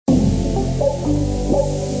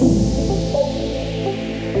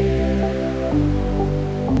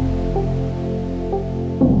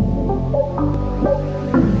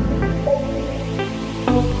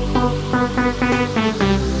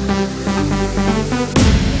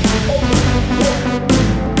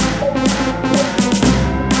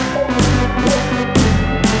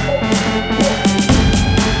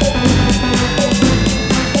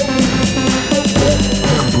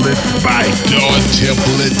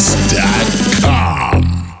DawTemplates.com.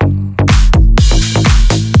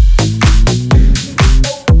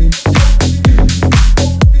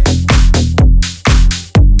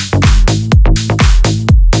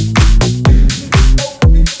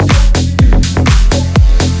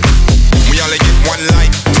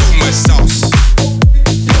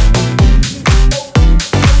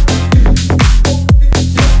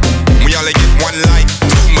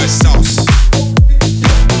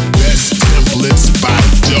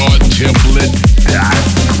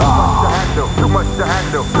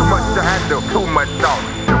 Too much sauce.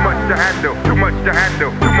 Too much to handle. Too much to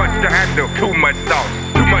handle. Too much to handle. Too much sauce.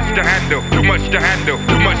 Too much to handle. Too much to handle.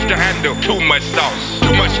 Too much to handle. Too much sauce.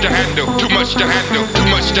 Too much to handle. Too much to handle. Too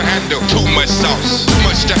much to handle.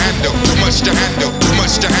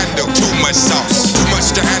 Too much sauce. Too much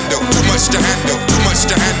to handle. Too much to handle. Too much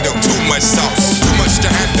to handle. Too much sauce. Too much to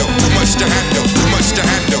handle. Too much to handle. Too much to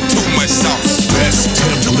handle. Too much sauce. Best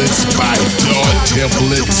templates by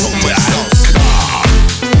DawTemplates.com.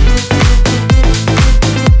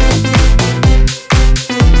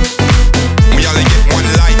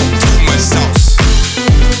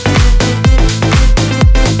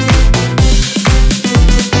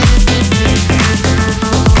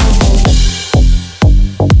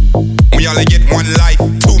 Only get one life,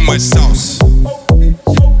 too much sauce.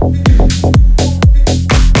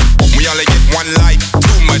 We only get one life,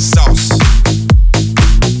 too much sauce.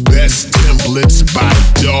 Best templates by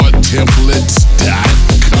DawTemplates.com.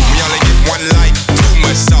 We only get one life, too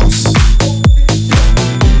much sauce.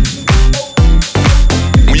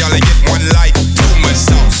 We only get one life, too much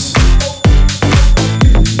sauce.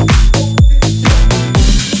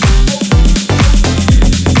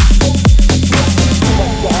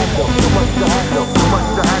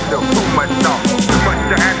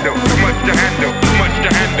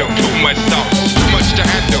 Too much sauce. Too much to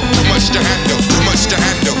handle. Too much to handle. Too much to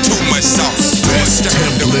handle. Too much sauce. Best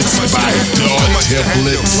templates by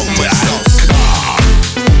DawTemplates.com.